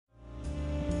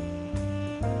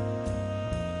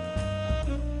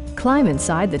Climb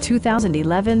inside the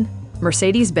 2011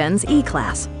 Mercedes-Benz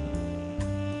E-Class.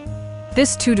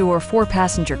 This two-door,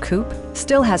 four-passenger coupe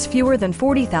still has fewer than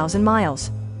 40,000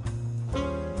 miles.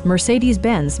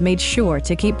 Mercedes-Benz made sure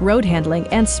to keep road handling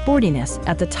and sportiness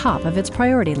at the top of its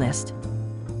priority list.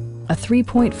 A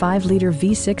 3.5-liter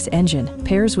V6 engine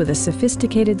pairs with a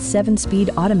sophisticated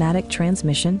 7-speed automatic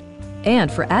transmission,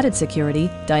 and for added security,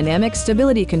 dynamic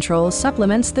stability control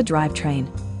supplements the drivetrain.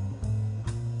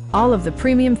 All of the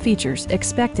premium features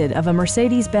expected of a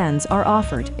Mercedes-Benz are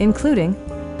offered, including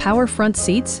power front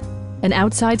seats, an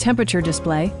outside temperature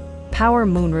display, power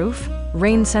moonroof,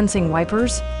 rain-sensing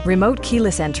wipers, remote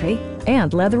keyless entry,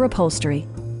 and leather upholstery.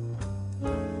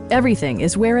 Everything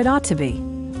is where it ought to be,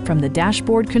 from the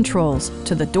dashboard controls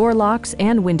to the door locks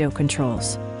and window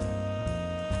controls.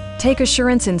 Take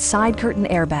assurance in side curtain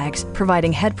airbags,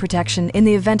 providing head protection in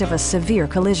the event of a severe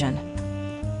collision.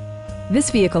 This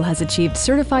vehicle has achieved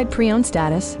certified pre-owned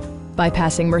status by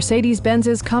passing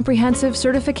Mercedes-Benz's comprehensive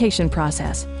certification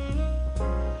process.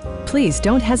 Please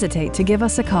don't hesitate to give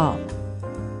us a call.